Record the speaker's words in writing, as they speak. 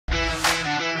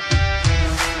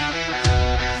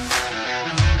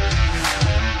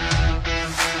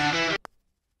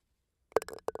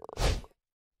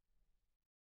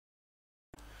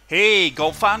Hey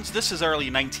golf fans, this is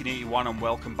early 1981 and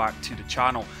welcome back to the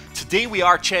channel. Today we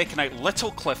are checking out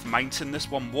Little Cliff Mountain. This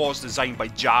one was designed by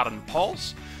Jaron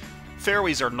Pauls.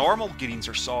 Fairways are normal, greens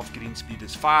are soft, green speed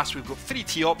is fast. We've got 3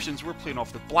 tee options. We're playing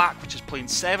off the black, which is playing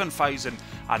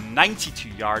 7,092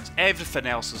 yards. Everything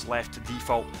else is left to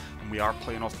default, and we are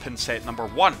playing off pin set number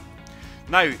 1.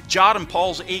 Now, Jaron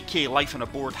Pauls, aka Life on a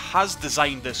Board, has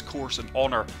designed this course in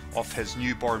honour of his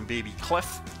newborn baby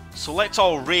Cliff. So let's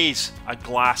all raise a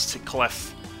glass to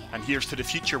Cliff, and here's to the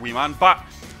future, wee man. But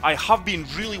I have been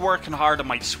really working hard on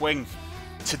my swing.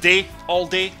 Today, all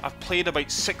day, I've played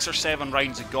about 6 or 7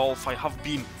 rounds of golf. I have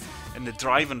been in the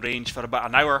driving range for about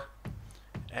an hour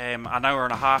and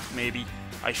a half maybe.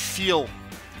 I feel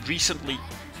recently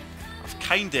I've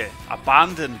kind of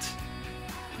abandoned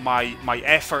my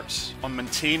efforts on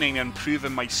maintaining and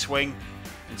improving my swing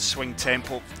and swing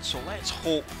tempo. So let's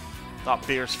hope that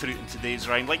bears fruit in today's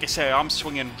round. Like I say, I'm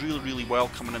swinging really well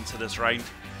coming into this round.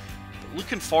 But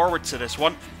looking forward to this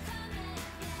one.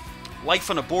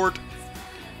 Life on a Board.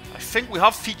 I think we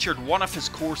have featured one of his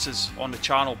courses on the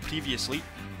channel previously.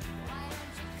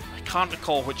 I can't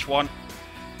recall which one.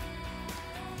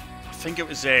 I think it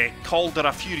was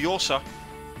Caldera Furiosa.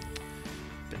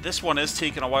 But this one is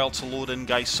taking a while to load in,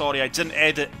 guys. Sorry, I didn't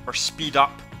edit or speed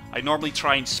up. I normally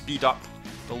try and speed up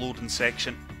the loading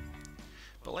section.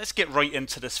 But let's get right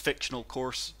into this fictional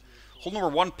course. Hole number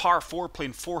 1, par 4,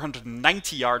 playing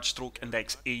 490 yards, stroke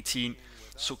index 18.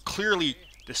 So clearly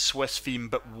the Swiss theme,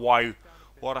 but wow,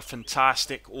 what a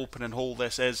fantastic opening hole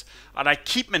this is. And I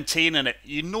keep maintaining it.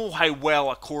 You know how well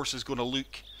a course is going to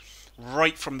look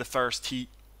right from the first tee.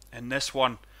 And this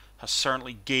one has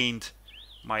certainly gained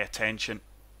my attention.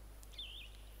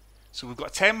 So we've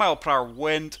got a 10 mile per hour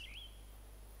wind.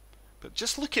 But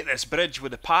just look at this bridge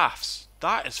with the paths.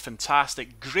 That is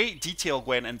fantastic. Great detail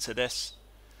went into this.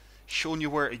 Showing you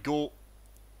where to go.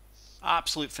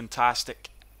 Absolute fantastic.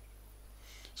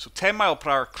 So 10 mile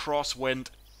per hour crosswind.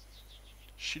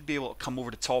 Should be able to come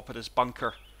over the top of this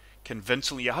bunker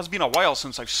convincingly. It has been a while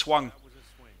since I've swung,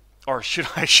 or should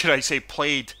I say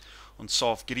played on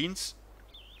soft greens.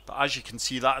 But as you can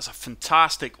see, that is a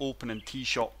fantastic opening tee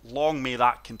shot. Long may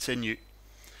that continue.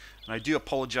 And I do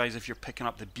apologise if you're picking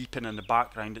up the beeping in the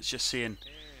background. It's just saying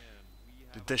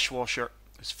the dishwasher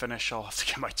is finished. I'll have to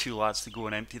get my 2 lads to go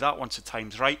and empty that once the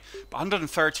time's right. But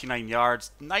 139 yards,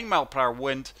 9 mile per hour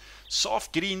wind,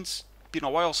 soft greens. Been a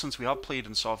while since we have played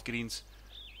in soft greens.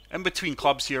 In between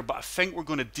clubs here, but I think we're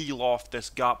going to deal off this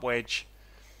gap wedge.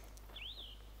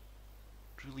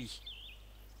 Really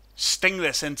sting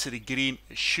this into the green.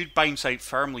 It should bounce out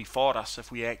firmly for us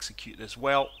if we execute this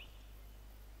well.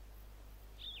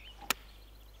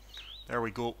 There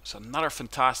we go. It's another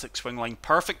fantastic swing line.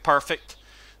 Perfect.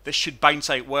 This should bounce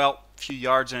out well. A few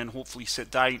yards and then hopefully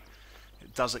sit down.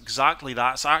 It does exactly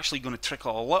that. It's actually going to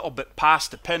trickle a little bit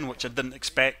past the pin, which I didn't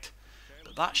expect.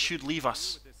 But that should leave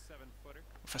us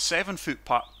with a 7-foot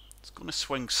putt. It's going to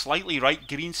swing slightly right.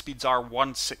 Green speeds are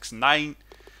 169.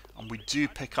 And we do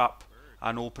pick up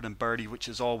an opening birdie, which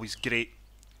is always great.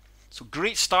 So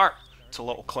great start to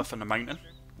Little Cliff on the Mountain.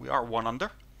 We are 1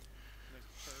 under.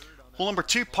 Hole number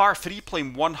 2, par 3,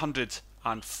 playing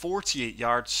 148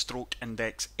 yards, stroke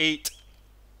index 8.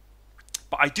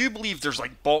 But I do believe there's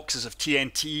like boxes of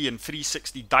TNT and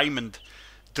 360 diamond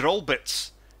drill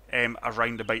bits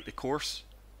around about the course.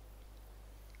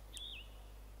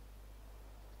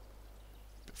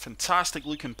 Fantastic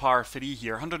looking par 3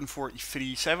 here,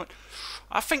 143, 7.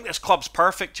 I think this club's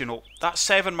perfect, you know. That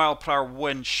 7 mile per hour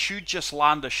wind should just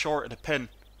land us short of the pin.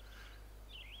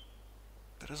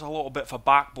 There is a little bit of a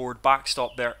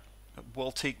backstop there. It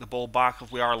will take the ball back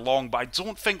if we are long, but I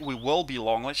don't think we will be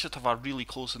long. Let's just have a really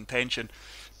close intention.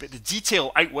 But the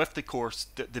detail out with the course,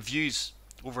 the views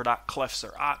over that cliffs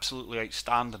are absolutely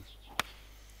outstanding.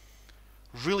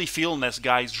 Really feeling this,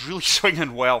 guys. Really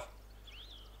swinging well.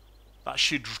 That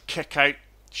should kick out.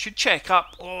 Should check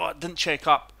up. Oh, it didn't check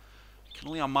up. I can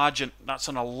only imagine that's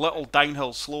on a little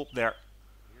downhill slope there.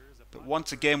 But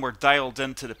once again, we're dialed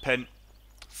into the pin.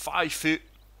 5 foot.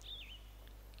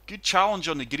 Good challenge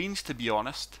on the greens, to be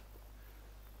honest.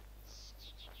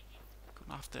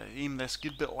 Gonna have to aim this.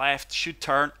 Good bit left. Should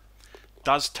turn.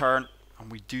 Does turn. And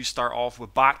we do start off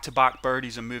with back-to-back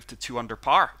birdies and move to 2 under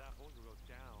par.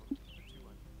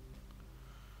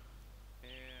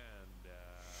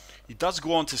 He does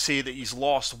go on to say that he's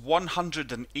lost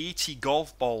 180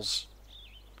 golf balls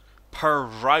per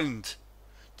round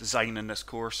designing this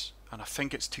course. And I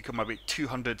think it's took him about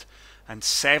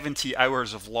 270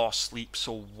 hours of lost sleep.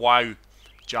 So wow,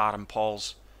 Jaron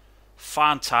Pauls.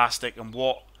 Fantastic, and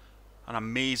what an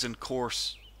amazing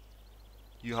course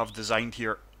you have designed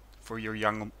here for your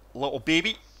young little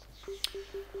baby.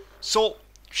 So,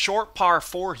 short par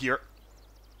 4 here.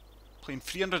 Playing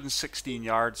 316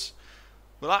 yards.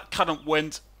 With that current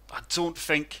wind, I don't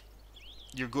think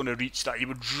you're going to reach that. You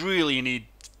would really need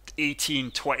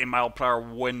 18, 20 mile per hour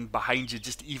wind behind you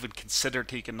just to even consider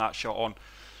taking that shot on.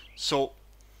 So,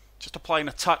 just applying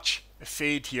a touch of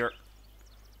fade here.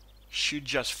 Should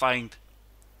just find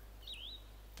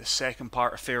the second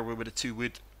part of fairway with a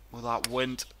 2-wood with that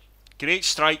wind. Great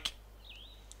strike.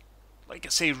 Like I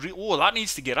say, oh, that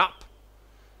needs to get up.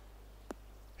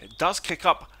 It does kick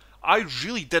up. I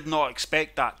really did not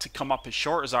expect that to come up as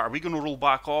short as that. Are we going to roll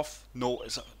back off? No,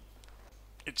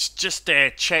 it's just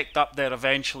checked up there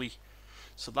eventually.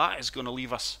 So that is going to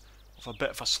leave us with a bit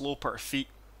of a slope at our feet.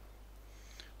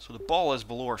 So the ball is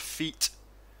below our feet.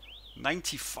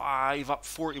 95 up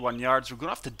 41 yards. We're going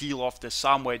to have to deal off this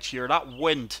sand wedge here. That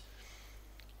wind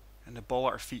and the ball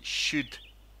at our feet should...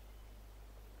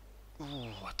 Oh,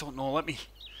 I don't know. I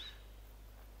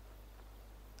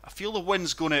feel the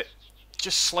wind's going to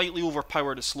just slightly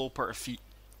overpower the slope at our feet.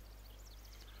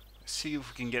 Let's see if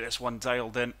we can get this one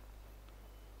dialed in.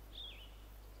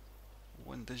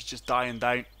 Wind is just dying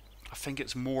down. I think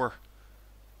it's more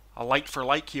a like for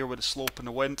like here with the slope and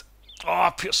the wind. Oh,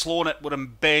 I put slow on it. We're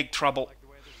in big trouble.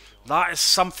 That is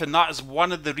something. That is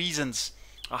one of the reasons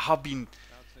I have been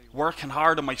working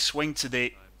hard on my swing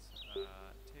today.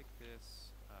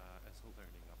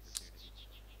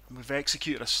 And we've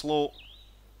executed a slow.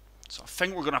 So I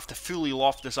think we're going to have to fully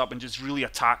loft this up and just really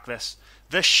attack this.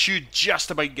 This should just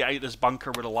about get out of this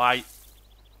bunker with a lie.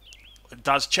 It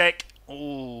does check.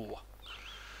 Oh,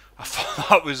 I thought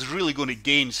that was really going to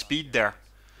gain speed there.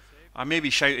 I maybe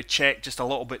shouted check just a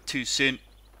little bit too soon.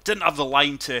 Didn't have the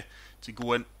line to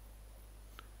go in.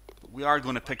 But we are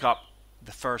going to pick up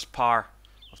the first par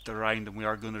of the round and we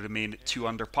are going to remain at 2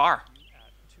 under par.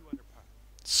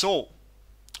 So,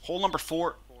 hole number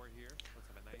 4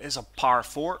 is a par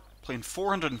 4. Playing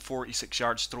 446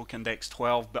 yards, stroke index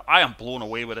 12, but I am blown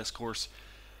away with this course.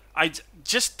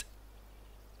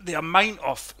 The amount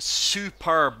of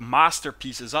superb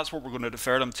masterpieces, that's what we're going to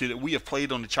refer them to, that we have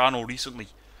played on the channel recently,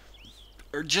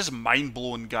 are just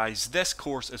mind-blowing, guys. This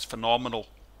course is phenomenal.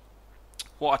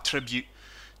 What a tribute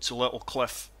to Little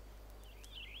Cliff.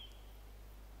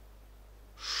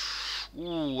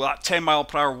 Ooh, that 10 mile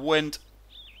per hour wind.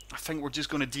 I think we're just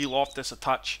going to deal off this a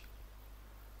touch.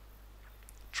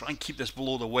 Try and keep this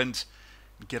below the wind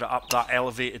and get it up that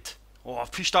elevated. Oh,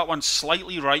 I've pushed that one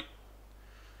slightly right.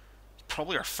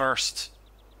 Probably our first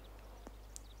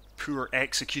poor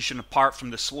execution apart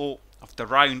from the slow of the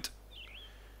round.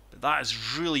 But that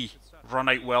has really run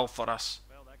out well for us.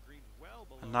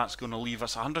 And that's going to leave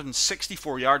us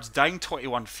 164 yards, down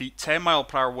 21 feet, 10 mile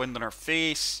per hour wind in our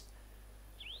face.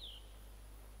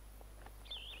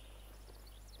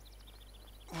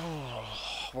 Oh,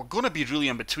 we're going to be really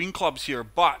in between clubs here,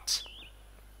 but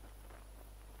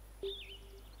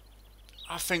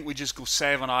I think we just go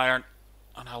 7-iron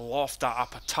and I loft that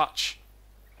up a touch.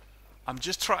 I'm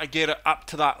just trying to get it up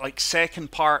to that like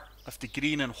second part of the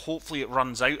green and hopefully it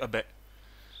runs out a bit.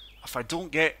 If I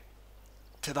don't get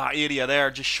to that area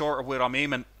there, just short of where I'm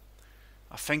aiming,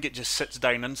 I think it just sits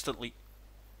down instantly.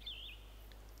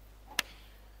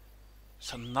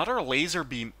 It's another laser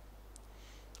beam.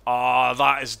 Ah,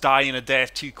 that is dying a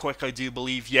death too quick, I do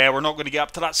believe. Yeah, we're not going to get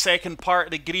up to that second part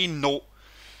of the green. No.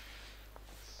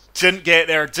 Didn't get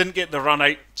there, didn't get the run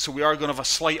out. So we are going to have a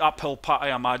slight uphill putt,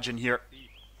 I imagine, here.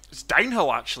 It's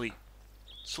downhill, actually.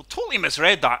 So totally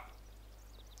misread that.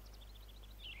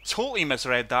 Totally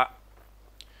misread that.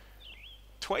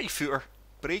 20-footer.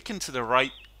 Breaking to the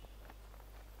right.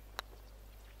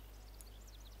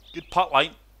 Good putt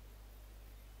line.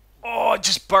 Oh, it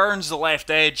just burns the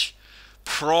left edge.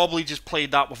 Probably just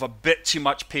played that with a bit too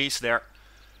much pace there.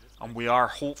 And we are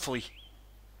hopefully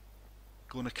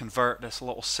going to convert this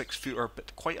little 6-footer,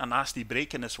 but quite a nasty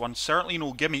break in this one. Certainly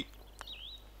no gimme.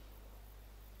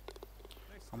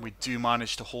 And we do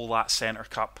manage to hold that centre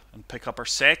cup and pick up our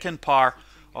second par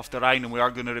off the round, and we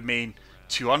are going to remain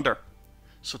 2 under.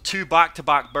 So 2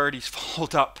 back-to-back birdies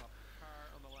followed up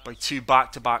by 2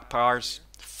 back-to-back pars.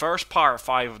 First par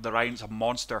 5 of the round's a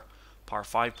monster. Par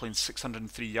 5 playing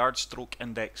 603 yards, stroke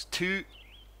index 2.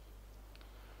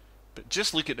 But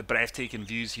just look at the breathtaking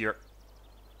views here.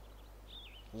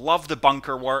 Love the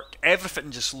bunker work.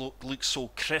 Everything just looks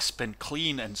so crisp and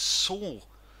clean and so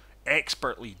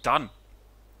expertly done.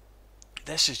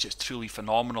 This is just truly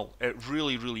phenomenal. It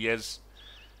really, really is.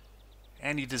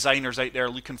 Any designers out there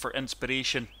looking for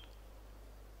inspiration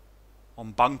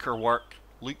on bunker work,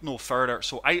 look no further.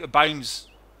 So out of bounds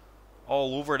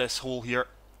all over this hole here.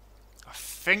 I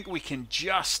think we can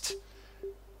just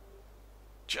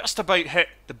Just about hit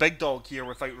the big dog here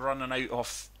without running out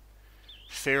of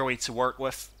fairway to work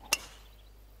with.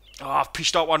 Oh, I've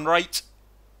pushed that one right.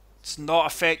 It's not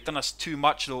affecting us too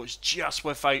much though. It's just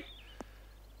without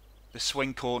the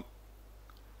swing cone.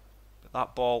 But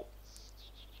that ball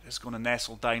is going to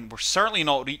nestle down. We're certainly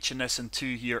not reaching this in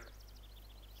 2 here.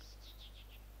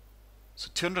 So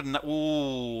 200.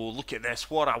 Oh, look at this.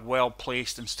 What a well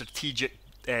placed and strategic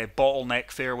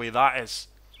bottleneck fairway that is.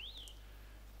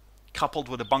 Coupled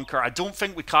with a bunker. I don't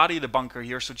think we carry the bunker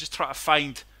here, so just try to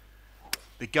find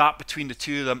the gap between the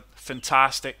two of them.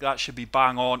 Fantastic. That should be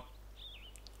bang on.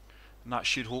 And that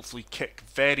should hopefully kick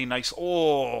very nice.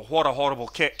 Oh, what a horrible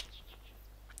kick.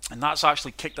 And that's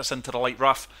actually kicked us into the light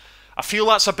rough. I feel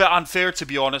that's a bit unfair, to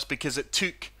be honest, because it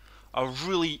took a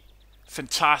really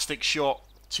fantastic shot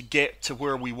to get to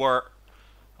where we were.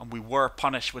 And we were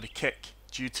punished with a kick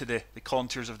due to the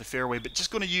contours of the fairway. But just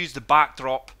going to use the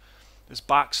backdrop, this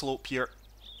back slope here.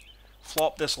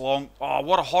 Flop this long. Oh,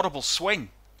 what a horrible swing.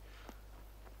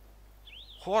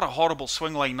 What a horrible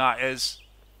swing line that is.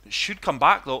 It should come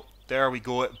back though. There we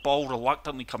go. It ball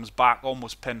reluctantly comes back,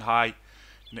 almost pin high.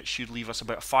 And it should leave us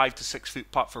about a 5 to 6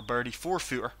 foot putt for birdie.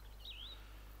 4-footer.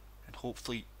 And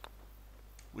hopefully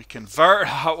we convert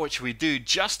that, which we do.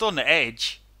 Just on the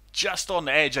edge. Just on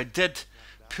the edge. I did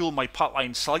pull my putt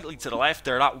line slightly to the left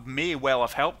there. That may well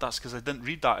have helped us because I didn't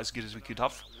read that as good as we could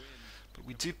have. But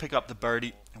we do pick up the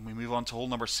birdie and we move on to hole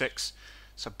number 6.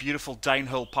 It's a beautiful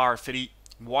downhill par 3.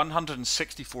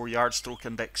 164 yards, stroke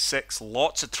index 6.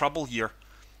 Lots of trouble here.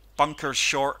 Bunkers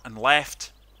short and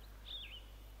left.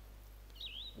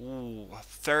 Oh,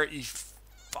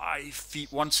 35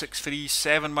 feet, 163,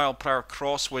 7 mile per hour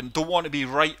crosswind. Don't want to be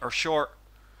right or short,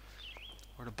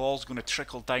 or the ball's going to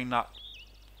trickle down that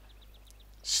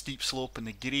steep slope in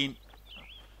the green.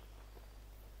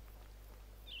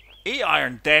 8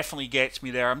 iron definitely gets me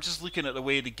there. I'm just looking at the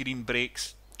way the green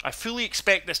breaks. I fully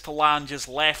expect this to land just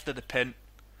left of the pin.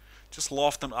 Just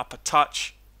lofting up a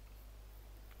touch.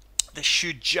 This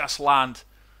should just land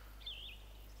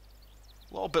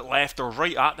a little bit left or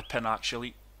right at the pin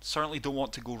actually. Certainly don't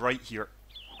want to go right here.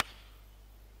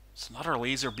 It's another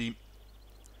laser beam.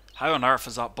 How on earth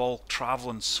is that ball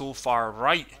travelling so far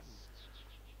right?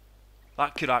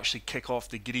 That could actually kick off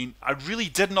the green. I really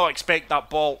did not expect that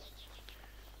ball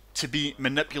to be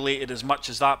manipulated as much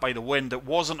as that by the wind. It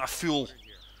wasn't a full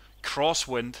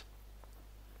crosswind.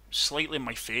 Slightly in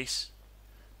my face.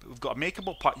 But we've got a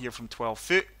makeable putt here from 12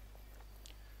 foot.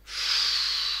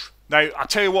 Now, I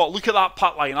tell you what, look at that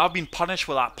putt line. I've been punished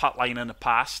with that putt line in the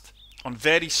past on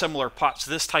very similar putts.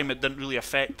 This time it didn't really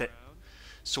affect it.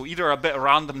 So either a bit of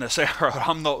randomness there or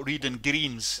I'm not reading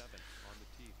greens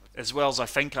as well as I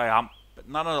think I am. But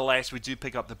nonetheless, we do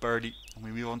pick up the birdie and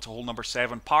we move on to hole number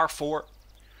 7. Par 4.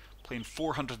 Playing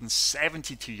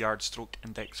 472 yards, stroke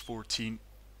index 14.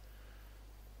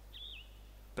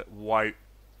 But wow,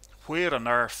 where on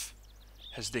earth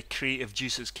has the creative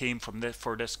juices came from this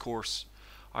for this course?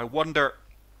 I wonder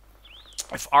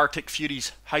if Arctic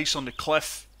Fury's House on the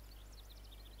Cliff,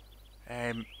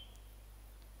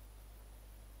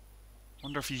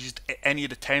 wonder if he's used any of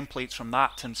the templates from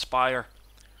that to inspire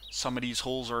some of these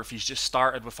holes, or if he's just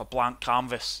started with a blank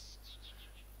canvas.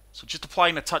 So just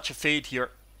applying a touch of fade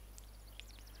here.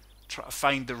 Try to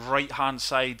find the right hand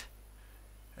side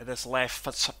of this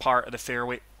left part of the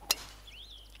fairway.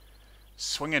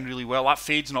 Swinging really well. That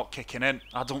fade's not kicking in.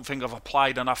 I don't think I've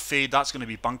applied enough fade. That's going to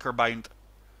be bunker bound.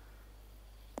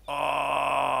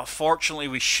 Oh, fortunately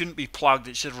we shouldn't be plugged.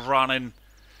 It should run in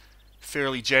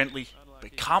fairly gently.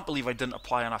 But can't believe I didn't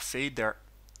apply enough fade there.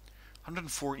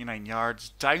 149 yards,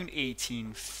 down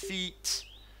 18 feet.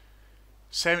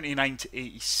 79 to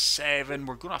 87.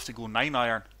 We're going to have to go 9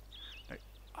 iron. Now,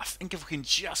 I think if we can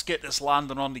just get this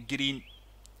landing on the green,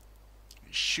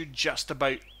 it should just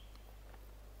about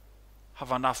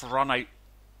have enough run out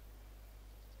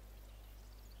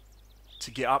to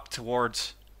get up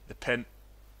towards the pin.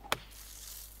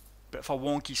 Bit of a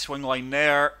wonky swing line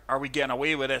there. Are we getting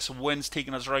away with this? Wind's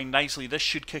taking us around nicely. This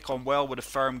should kick on well with the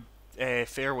firm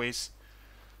fairways.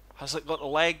 Has it got the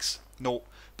legs? No,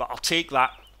 but I'll take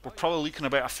that. We're probably looking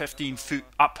about a 15 foot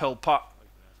uphill putt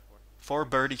for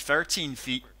birdie. 13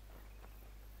 feet.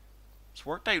 It's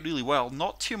worked out really well.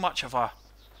 Not too much of a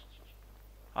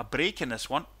break in this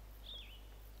one.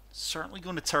 Certainly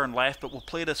going to turn left, but we'll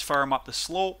play this firm up the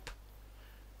slope.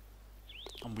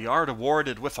 And we are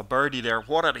rewarded with a birdie there.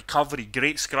 What a recovery.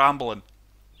 Great scrambling.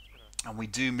 And we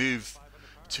do move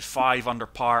to 5 under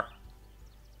par.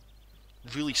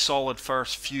 Really solid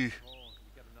first few,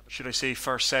 should I say,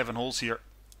 first 7 holes here.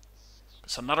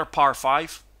 It's another par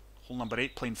 5. Hole number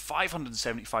 8, playing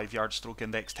 575 yards, stroke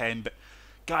index 10. But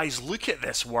Guys, look at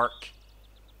this work.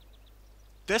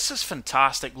 This is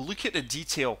fantastic. Look at the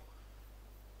detail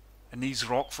in these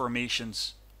rock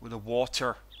formations with the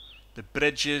water, the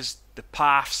bridges, the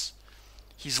paths.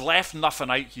 He's left nothing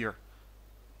out here.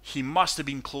 He must have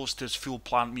been close to his full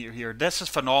plant meter here. This is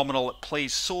phenomenal. It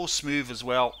plays so smooth as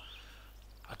well.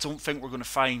 I don't think we're going to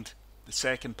find the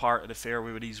second part of the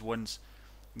fairway with these winds.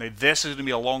 Now this is going to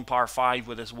be a long par 5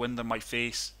 with this wind in my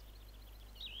face.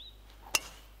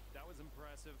 That was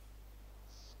impressive.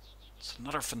 It's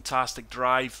another fantastic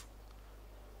drive.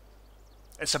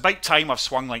 It's about time I've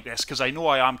swung like this because I know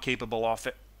I am capable of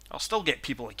it. I'll still get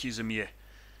people accusing me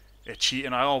of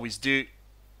cheating. I always do.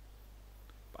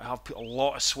 But I have put a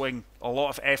lot of swing, a lot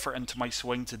of effort into my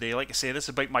swing today. Like I say, this is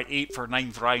about my 8th or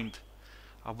 9th round.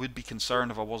 I would be concerned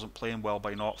if I wasn't playing well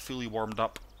by not fully warmed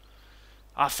up.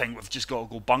 I think we've just got to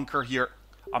go bunker here.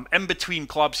 I'm in between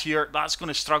clubs here. That's going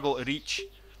to struggle to reach.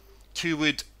 2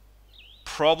 wood.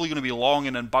 Probably going to be long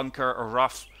and in bunker or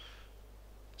rough.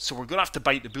 So we're going to have to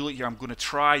bite the bullet here. I'm going to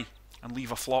try and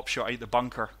leave a flop shot out the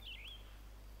bunker.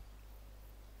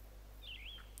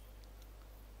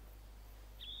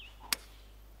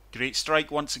 Great strike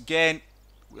once again.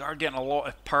 We are getting a lot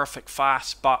of perfect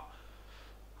fast, but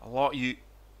a lot of you...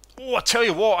 Oh, I tell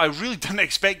you what, I really didn't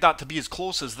expect that to be as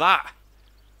close as that.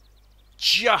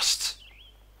 Just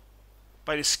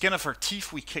by the skin of her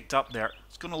teeth we kicked up there.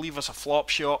 It's going to leave us a flop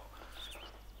shot.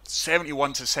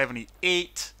 71 to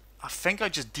 78. I think I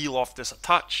just de-lofted this a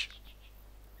touch.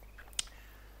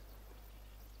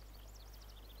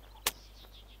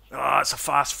 Ah, it's a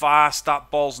fast.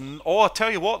 That ball's... Oh, I'll tell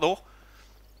you what though.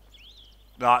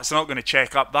 Nah, it's not going to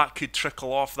check up. That could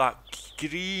trickle off that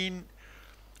green.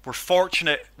 We're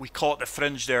fortunate we caught the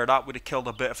fringe there. That would have killed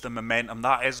a bit of the momentum.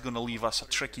 That is going to leave us a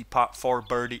tricky putt for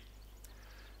birdie.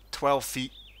 12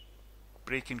 feet.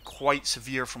 Breaking quite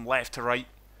severe from left to right.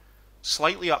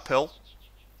 Slightly uphill.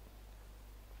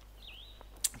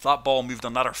 If that ball moved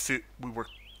another foot, we were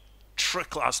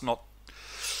trickling. That's not...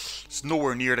 It's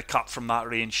nowhere near the cut from that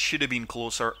range. Should have been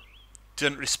closer.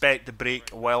 Didn't respect the break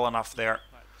well enough there.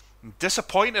 I'm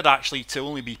disappointed actually to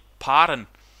only be parring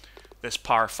this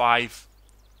par 5.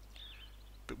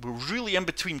 But we're really in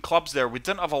between clubs there. We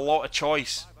didn't have a lot of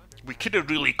choice. We could have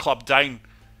really clubbed down,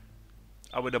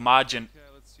 I would imagine,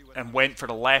 and went for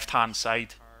the left hand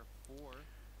side.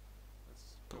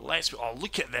 But let's... Oh,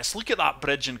 look at this. Look at that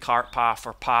bridge and cart path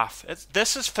or path.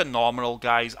 This is phenomenal,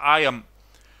 guys. I'm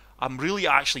really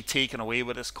actually taken away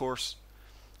with this course.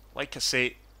 Like I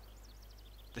say,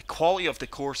 the quality of the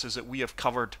courses that we have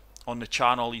covered on the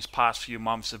channel these past few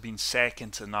months have been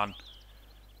second to none.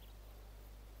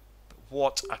 But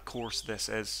what a course this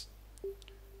is.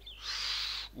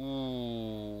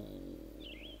 Ooh.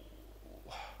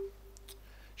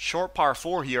 Short par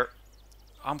 4 here.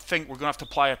 I think we're going to have to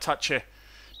apply a touch of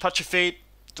fade.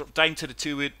 Drop down to the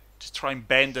 2 wood. Just try and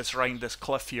bend this round this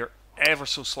cliff here. Ever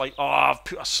so slight. Oh, I've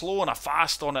put a slow and a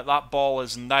fast on it. That ball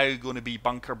is now going to be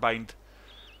bunker bound.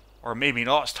 Or maybe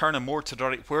not. It's turning more to the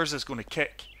right. Where's this going to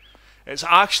kick? It's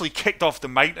actually kicked off the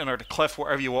mountain or the cliff,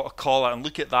 whatever you want to call it. And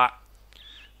look at that.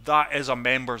 That is a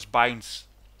member's bounce.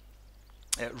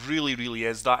 It really, really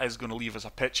is. That is going to leave us a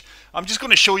pitch. I'm just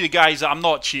going to show you guys that I'm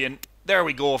not cheating. There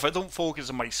we go. If I don't focus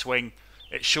on my swing,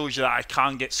 it shows you that I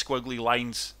can get squiggly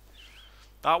lines.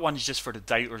 That one's just for the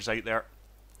doubters out there.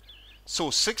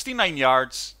 So 69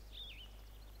 yards.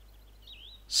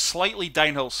 Slightly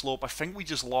downhill slope. I think we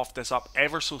just lofted this up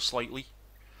ever so slightly.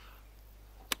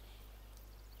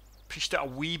 Pushed it a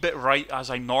wee bit right as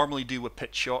I normally do with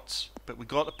pitch shots. But we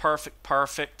got the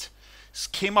perfect. This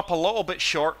came up a little bit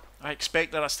short. I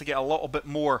expected us to get a little bit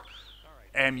more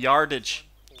yardage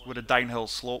with a downhill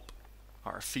slope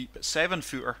at our feet. But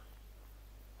 7-footer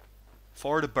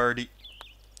for the birdie.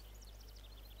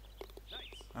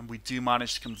 And we do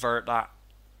manage to convert that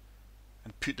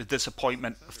and put the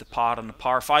disappointment of the par and the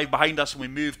par 5 behind us, and we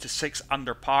move to 6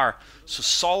 under par. So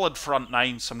solid front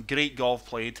 9, some great golf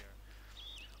played.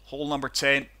 Hole number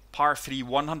 10, par 3,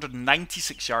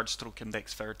 196 yards, stroke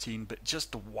index 13, but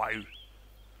just wow.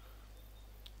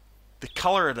 The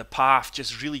colour of the path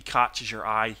just really catches your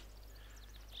eye.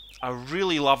 I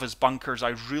really love his bunkers,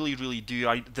 I really, really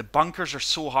do. The bunkers are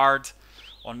so hard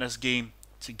on this game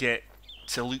to get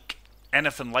to look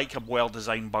anything like a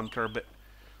well-designed bunker, but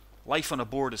life on a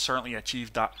board has certainly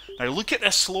achieved that. Now look at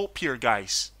this slope here,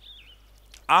 guys.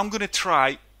 I'm going to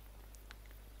try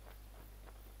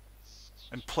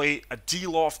and play a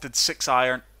de-lofted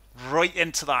 6-iron right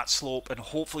into that slope, and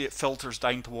hopefully it filters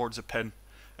down towards a pin.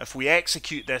 If we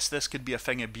execute this, this could be a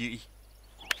thing of beauty.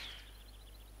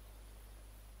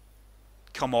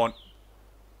 Come on.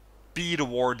 Be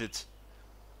rewarded.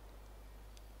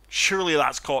 Surely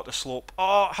that's caught the slope.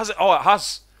 Oh, has it? Oh, it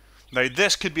has. Now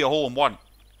this could be a hole in one.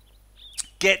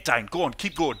 Get down. Go on.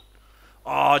 Keep going.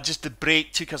 Oh, just the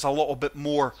break took us a little bit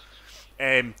more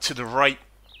to the right.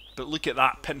 But look at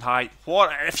that pin height.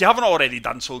 What? If you haven't already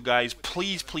done so, guys,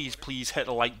 please, please, please hit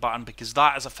the like button, because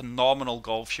that is a phenomenal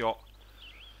golf shot.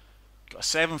 Got a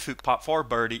 7-foot putt for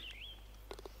birdie.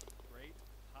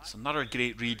 It's another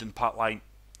great read in putt line.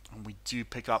 And we do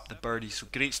pick up the birdie. So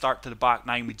great start to the back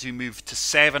nine. We do move to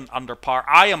 7 under par.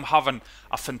 I am having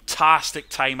a fantastic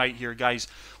time out here, guys.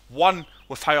 One,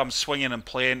 with how I'm swinging and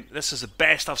playing. This is the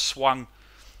best I've swung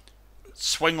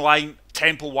swing line,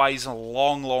 tempo-wise, in a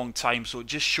long, long time. So it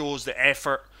just shows the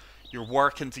effort your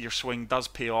work into your swing does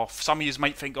pay off. Some of you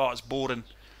might think, oh, it's boring.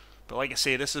 But like I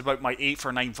say, this is about my 8th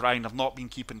or 9th round. I've not been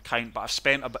keeping count, but I've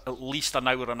spent about at least an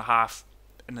hour and a half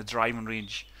in the driving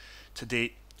range to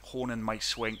date, honing my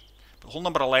swing. But hole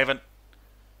number 11,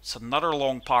 it's another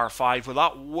long par 5 with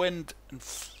that wind and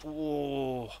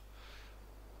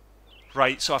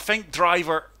right, so I think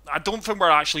driver, I don't think we're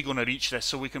actually going to reach this,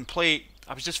 so we can play.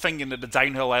 I was just thinking of the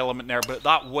downhill element there, but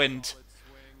that wind,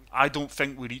 I don't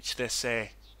think we reach this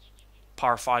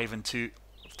par 5 and 2.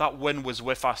 If that wind was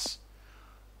with us,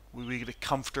 we would have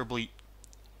comfortably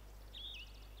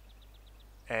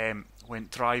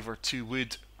went driver to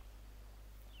wood.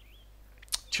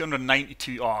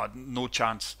 292, oh, no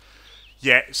chance.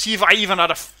 Yeah, see if I even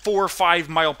had a 4 or 5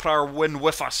 mile per hour wind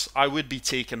with us, I would be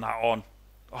taking that on.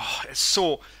 Oh, it's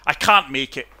so, I can't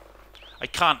make it. I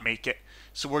can't make it.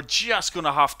 So we're just going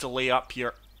to have to lay up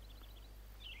here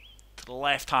to the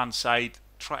left hand side,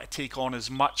 try to take on as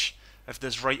much of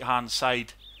this right hand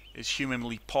side as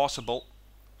humanly possible.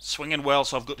 Swinging well,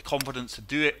 so I've got the confidence to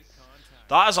do it.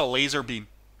 That is a laser beam.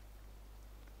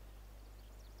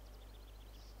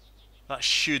 That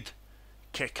should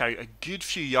kick out a good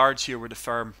few yards here with the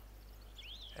firm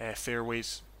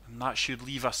fairways, and that should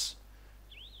leave us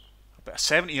about a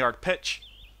 70-yard pitch.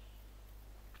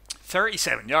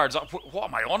 37 yards. What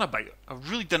am I on about? I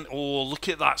really didn't. Oh, look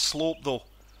at that slope though.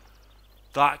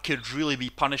 That could really be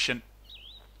punishing.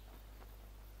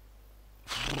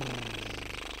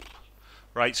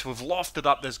 Right, so we've lofted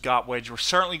up this gap wedge. We're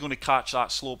certainly going to catch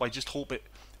that slope. I just hope it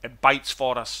bites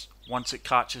for us once it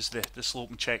catches the slope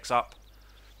and checks up.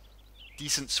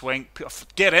 Decent swing.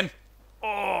 Get in.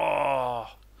 Oh,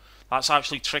 that's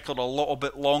actually trickled a little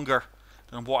bit longer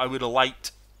than what I would have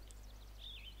liked.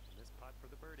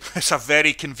 It's a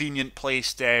very convenient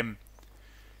placed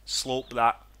slope,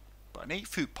 that. But an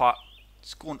 8-foot putt.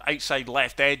 It's going outside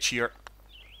left edge here.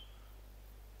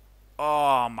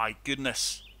 Oh my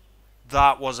goodness.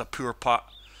 That was a poor putt.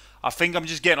 I think I'm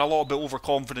just getting a little bit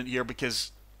overconfident here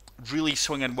because really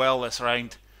swinging well this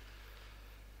round.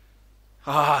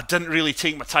 Didn't really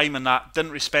take my time in that.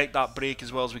 Didn't respect that break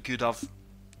as well as we could have.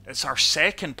 It's our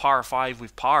second par 5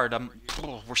 we've parred.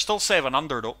 We're still 7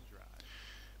 under though.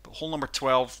 But hole number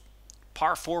 12,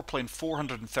 par 4, playing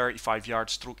 435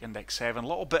 yards, stroke index 7. A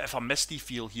little bit of a misty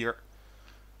feel here.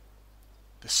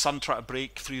 The sun trying to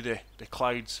break through the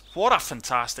clouds. What a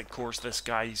fantastic course this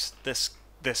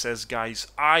is, guys.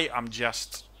 I'm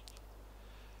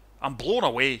blown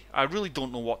away. I really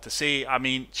don't know what to say. I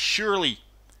mean, surely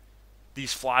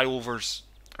these flyovers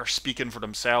are speaking for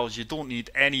themselves. You don't need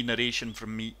any narration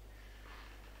from me.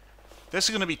 This is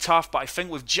going to be tough, but I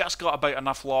think we've just got about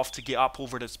enough loft to get up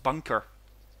over this bunker.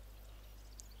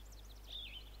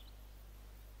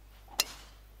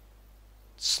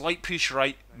 Slight push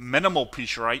right, minimal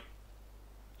push right.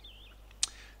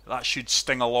 That should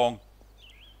sting along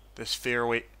this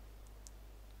fairway.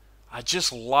 I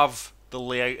just love the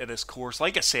layout of this course.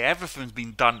 Like I say, everything's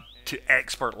been done to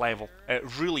expert level.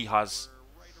 It really has.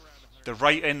 The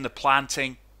writing, the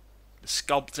planting, the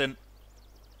sculpting.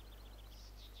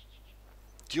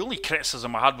 The only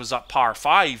criticism I had was that par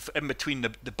 5 in between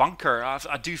the bunker.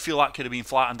 I do feel that could have been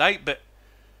flattened out, but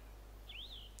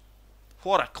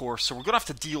what a course. So we're going to have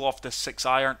to deal off this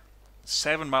 6-iron.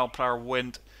 7 mile per hour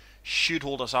wind should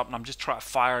hold us up, and I'm just trying to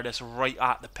fire this right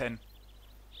at the pin.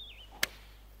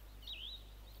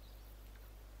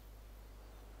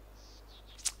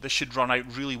 This should run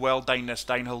out really well down this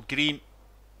downhill green.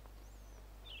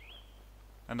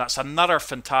 And that's another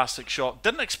fantastic shot.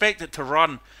 Didn't expect it to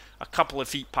run a couple of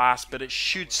feet past, but it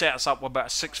should set us up with about a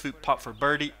 6-foot putt for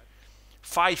birdie.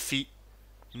 5 feet.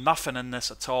 Nothing in this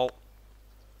at all.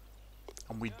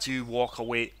 And we do walk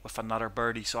away with another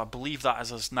birdie. So I believe that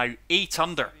is us now 8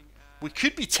 under. We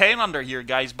could be 10 under here,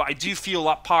 guys, but I do feel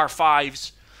that par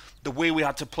 5s, the way we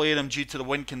had to play them due to the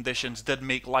wind conditions, did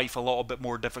make life a little bit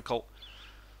more difficult.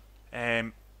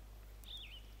 The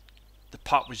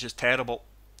putt was just terrible.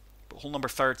 But hole number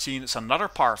 13, it's another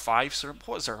par 5. So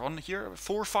what is there on here?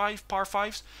 4 or 5 par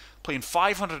 5s. Playing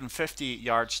 558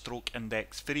 yards, stroke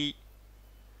index 3.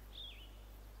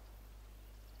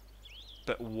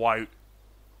 But wow.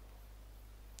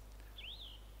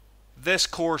 This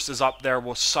course is up there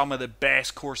with some of the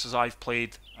best courses I've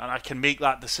played. And I can make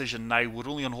that decision now. We're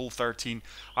only on hole 13.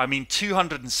 I mean,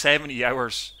 270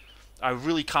 hours. I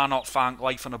really cannot thank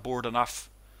Life on a Board enough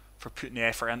for putting the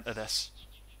effort into this.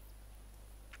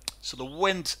 So the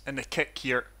wind and the kick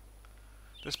here.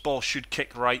 This ball should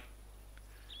kick right.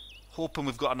 Hoping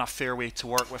we've got enough fairway to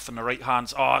work with in the right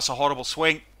hands. Oh, it's a horrible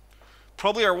swing.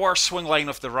 Probably our worst swing line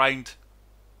of the round.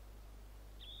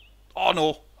 Oh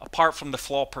no, apart from the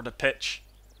flop or the pitch.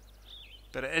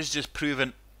 But it is just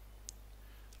proving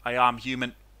I am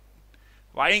human.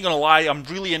 Well, I ain't gonna lie, I'm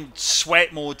really in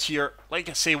sweat mode here. Like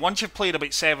I say, once you've played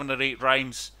about 7 or 8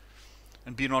 rounds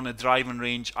and been on the driving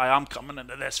range, I am coming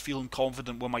into this feeling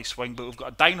confident with my swing. But we've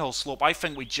got a downhill slope. I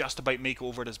think we just about make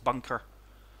over this bunker.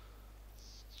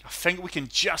 I think we can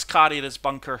just carry this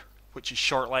bunker, which is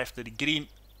short left of the green.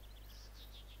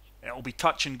 It'll be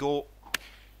touch and go.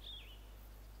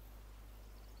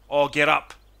 Oh, get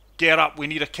up. Get up. We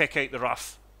need a kick out the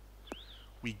rough.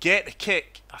 We get the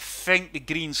kick. I think the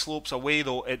green slopes away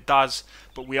though. It does.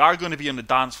 But we are going to be on the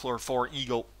dance floor for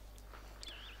eagle.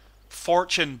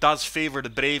 Fortune does favour the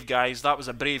brave, guys. That was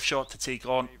a brave shot to take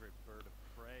on.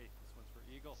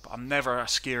 But I'm never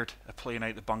scared of playing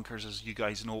out the bunkers, as you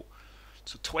guys know.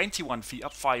 So 21 feet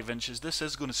up 5 inches. This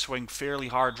is going to swing fairly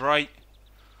hard right.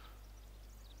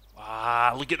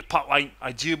 Ah, look at the putt line.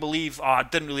 I do believe... I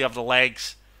didn't really have the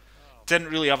legs. Didn't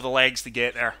really have the legs to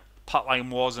get there. Putt line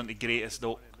wasn't the greatest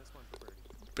though.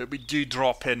 But we do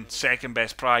drop in second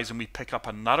best prize and we pick up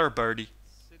another birdie.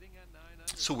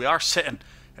 So we are sitting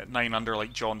at 9 under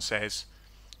like John says.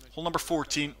 Hole number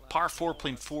 14, par 4,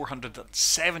 playing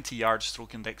 470 yards,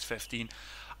 stroke index 15.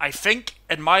 I think,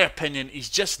 in my opinion, he's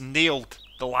just nailed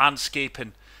the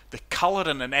landscaping, the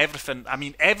colouring and everything. I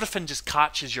mean, everything just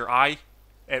catches your eye.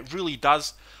 It really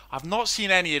does. I've not seen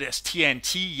any of this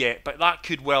TNT yet, but that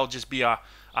could well just be a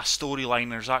storyline.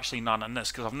 There's actually none in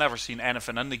this, because I've never seen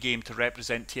anything in the game to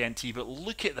represent TNT. But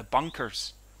look at the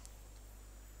bunkers.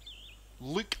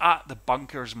 Look at the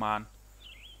bunkers, man.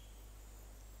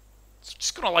 So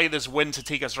just going to allow this wind to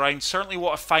take us round. Certainly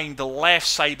want to find the left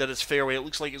side of this fairway. It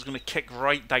looks like it's going to kick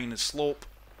right down the slope.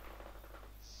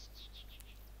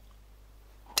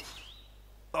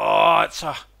 Oh, it's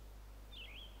a...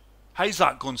 How's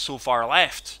that going so far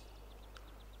left?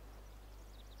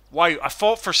 Wow, I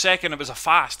thought for a second it was a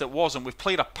fast. It wasn't. We've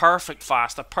played a perfect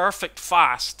fast. A perfect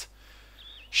fast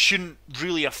shouldn't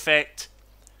really affect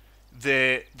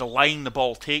the line the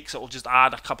ball takes. It will just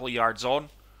add a couple of yards on.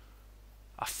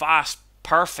 A fast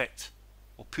perfect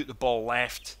will put the ball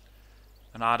left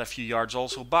and add a few yards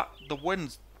also. But the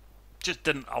wind just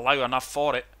didn't allow enough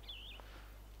for it.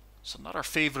 It's another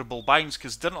favourable bounce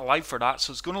because it didn't allow for that.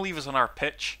 So it's going to leave us on our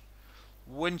pitch.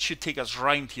 Wind should take us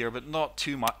round here, but not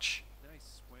too much.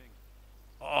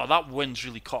 Oh, that wind's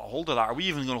really caught a hold of that. Are we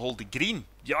even going to hold the green?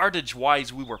 Yardage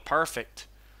wise, we were perfect.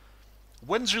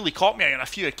 Wind's really caught me on a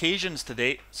few occasions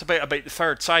today. It's about the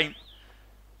third time.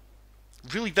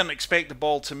 Really didn't expect the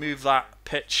ball to move that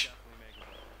pitch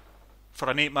for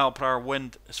an 8 mile per hour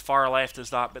wind as far left as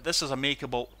that. But this is a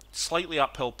makeable, slightly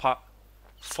uphill putt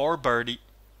for birdie.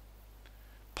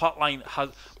 Putt line has...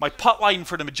 My putt line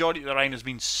for the majority of the round has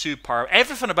been superb.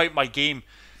 Everything about my game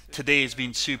today has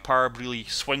been superb, really,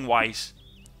 swing-wise.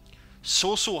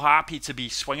 So happy to be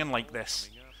swinging like this.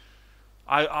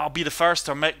 I'll be the first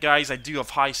to admit, guys, I do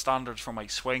have high standards for my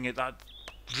swing. That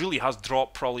really has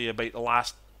dropped probably about the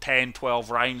last 10,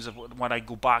 12 rounds of when I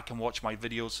go back and watch my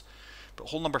videos. But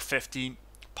hole number 15,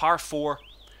 par 4,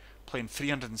 playing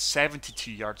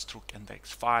 372 yards, stroke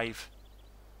index 5.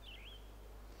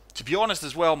 To be honest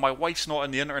as well, my wife's not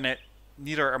on the internet,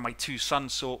 neither are my 2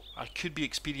 sons, so I could be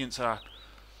experiencing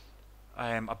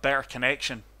a better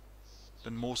connection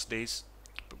than most days.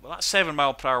 But with that 7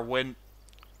 mile per hour wind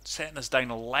setting us down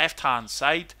the left hand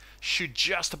side, should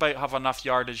just about have enough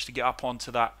yardage to get up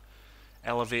onto that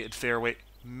elevated fairway.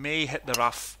 May hit the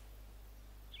rough.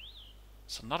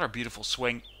 It's another beautiful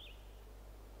swing.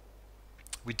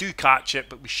 We do catch it,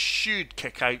 but we should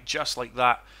kick out just like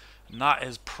that. And that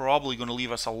is probably going to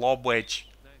leave us a lob wedge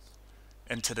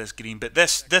into this green. But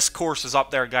this course is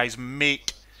up there, guys.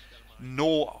 Make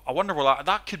no... I wonder where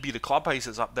that could be the clubhouse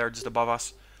that's up there just above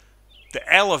us.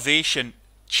 The elevation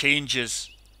changes,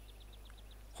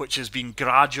 which has been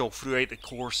gradual throughout the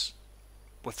course.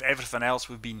 With everything else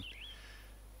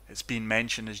it's been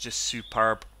mentioned, is just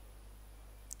superb.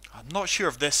 I'm not sure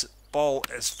if this ball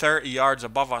is 30 yards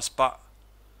above us, but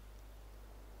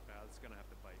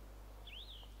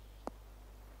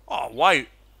Oh, wow.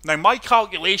 Now, my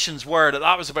calculations were that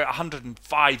that was about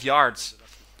 105 yards.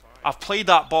 I've played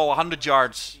that ball 100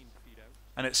 yards,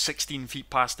 and it's 16 feet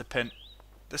past the pin.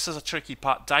 This is a tricky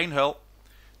putt. Downhill.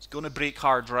 It's going to break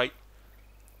hard right.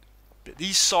 But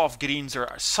these soft greens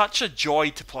are such a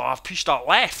joy to play. I've pushed that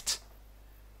left.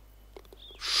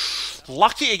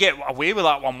 Lucky to get away with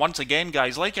that one once again,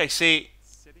 guys. Like I say,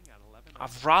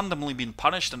 I've randomly been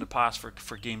punished in the past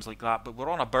for games like that, but we're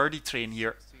on a birdie train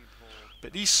here.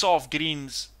 But these soft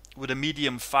greens with a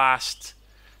medium fast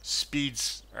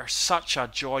speeds are such a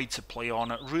joy to play on.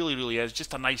 It really, really is.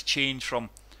 Just a nice change from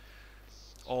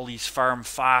all these firm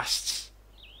fasts.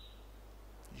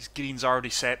 These greens are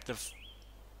deceptive.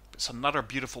 It's another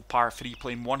beautiful par 3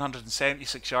 playing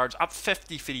 176 yards, up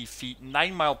 53 feet,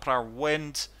 9 mile per hour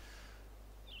wind.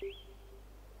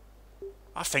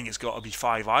 I think it's got to be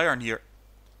 5 iron here.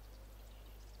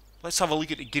 Let's have a look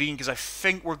at the green, because I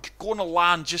think we're going to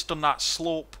land just on that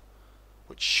slope,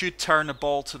 which should turn the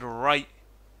ball to the right.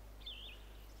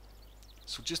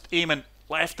 So just aiming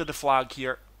left of the flag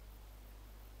here.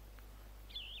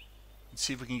 And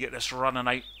see if we can get this running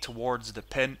out towards the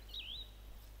pin.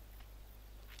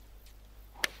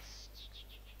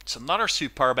 It's another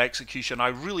superb execution. I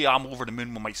really am over the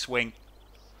moon with my swing.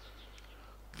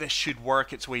 This should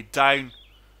work its way down.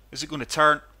 Is it going to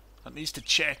turn? It needs to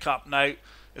check up now.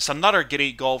 It's another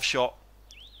great golf shot.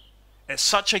 It's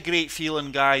such a great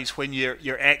feeling, guys, when you're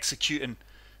executing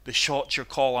the shots you're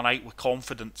calling out with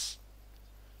confidence.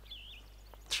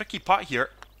 Tricky putt here.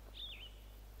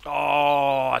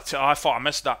 Oh, I thought I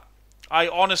missed that. I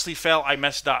honestly felt I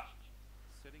missed that.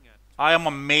 I am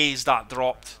amazed that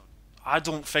dropped. I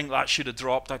don't think that should have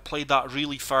dropped. I played that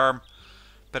really firm,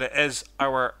 but it is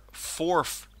our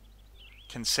 4th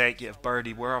consecutive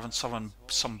birdie. We're having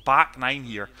some back nine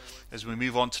here as we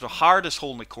move on to the hardest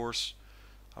hole in the course.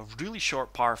 A really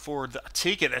short par 4. I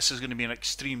take it this is going to be an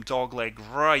extreme dogleg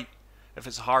right if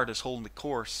it's the hardest hole in the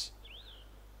course.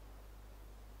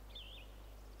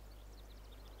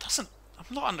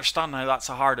 I'm not understanding how that's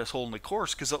the hardest hole in the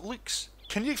course, because it looks.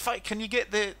 Can you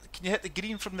hit the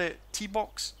green from the tee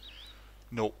box?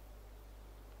 No.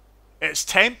 It's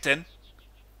tempting.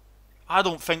 I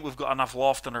don't think we've got enough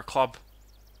loft in our club.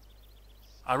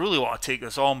 I really want to take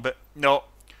this on, but no.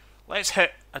 Let's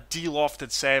hit a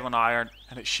de-lofted 7 iron,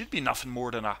 and it should be nothing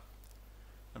more than a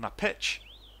pitch.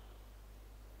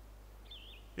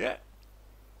 Yeah.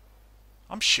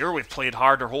 I'm sure we've played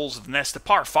harder holes than this. The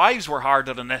par 5s were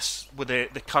harder than this with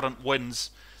the current winds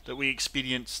that we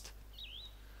experienced.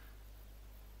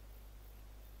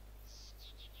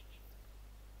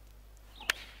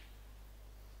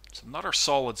 It's another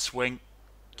solid swing.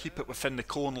 Keep it within the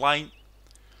cone line.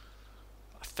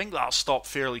 I think that'll stop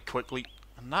fairly quickly.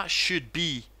 And that should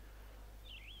be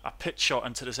a pitch shot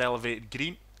into this elevated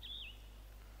green.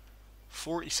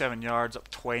 47 yards,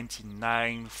 up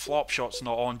 29. Flop shot's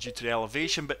not on due to the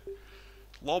elevation, but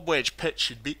lob wedge pitch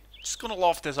should be. Just going to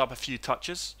loft this up a few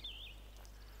touches.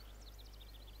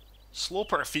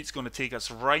 Slope at our feet's going to take us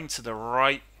right to the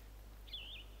right.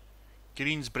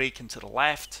 Green's breaking to the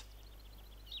left.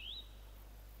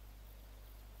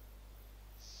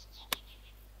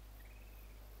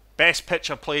 Best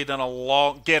pitch I've played in a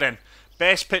long... Get in.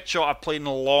 Best pitch shot I've played in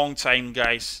a long time,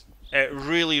 guys. It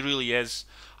really, really is.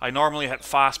 I normally hit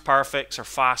fast perfects or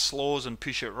fast slows and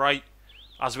push it right,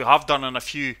 as we have done in a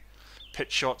few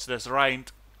pitch shots this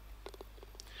round.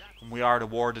 And we are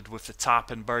rewarded with the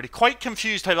tap-in birdie. Quite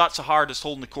confused how that's the hardest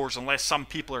hole in the course, unless some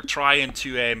people are trying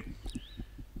to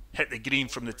hit the green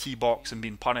from the tee box and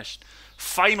being punished.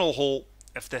 Final hole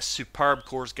of this superb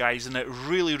course, guys, and it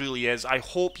really, really is. I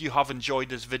hope you have enjoyed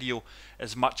this video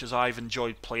as much as I've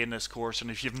enjoyed playing this course, and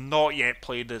if you've not yet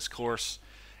played this course,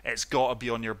 it's got to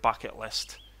be on your bucket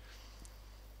list.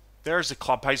 There's the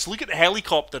clubhouse. Look at the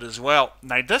helicopter as well.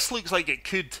 Now this looks like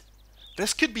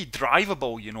this could be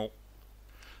drivable, you know.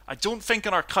 I don't think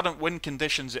in our current wind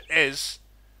conditions it is.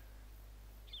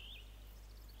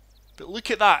 But look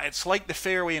at that. It's like the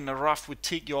fairway and the rough would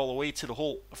take you all the way to the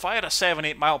hole. If I had a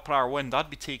 7-8 mile per hour wind,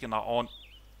 I'd be taking that on.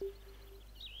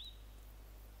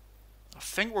 I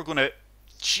think we're going to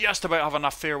just about have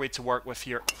enough fairway to work with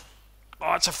here.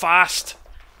 Oh, it's a fast.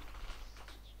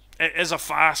 It is a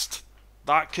fast.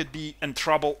 That could be in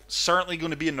trouble. Certainly going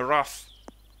to be in the rough.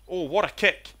 Oh, what a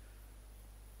kick.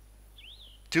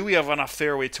 Do we have enough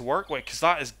fairway to work with? Because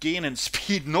that is gaining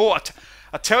speed. No,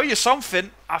 I tell you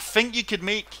something. I think you could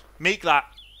make that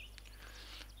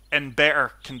in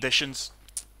better conditions.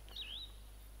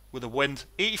 With the wind.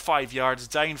 85 yards,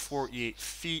 down 48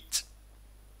 feet.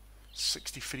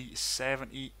 63 to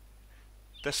 70.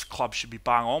 This club should be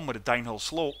bang on with a downhill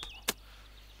slope.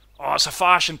 Oh, it's a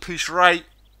fashion push right.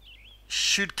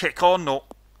 Should kick on though.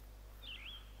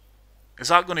 Is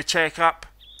that going to check up?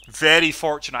 Very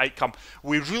fortunate outcome.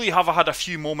 We really have had a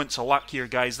few moments of luck here,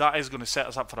 guys. That is going to set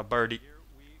us up for a birdie.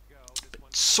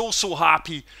 But so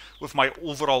happy with my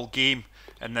overall game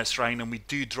in this round, and we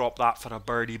do drop that for a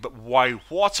birdie. But wow,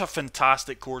 what a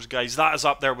fantastic course, guys. That is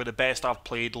up there with the best I've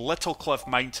played. Little Cliff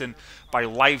Mountain by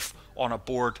Life on a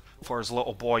board for his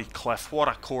little boy Cliff. What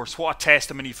a course, what a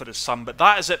testimony for his son. But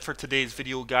that is it for today's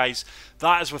video, guys.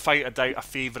 That is without a doubt a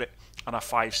favourite and a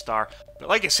 5-star. But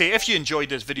like I say, if you enjoyed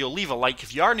this video, leave a like.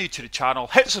 If you are new to the channel,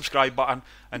 hit the subscribe button.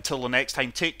 Until the next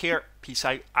time, take care, peace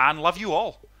out, and love you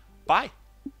all. Bye.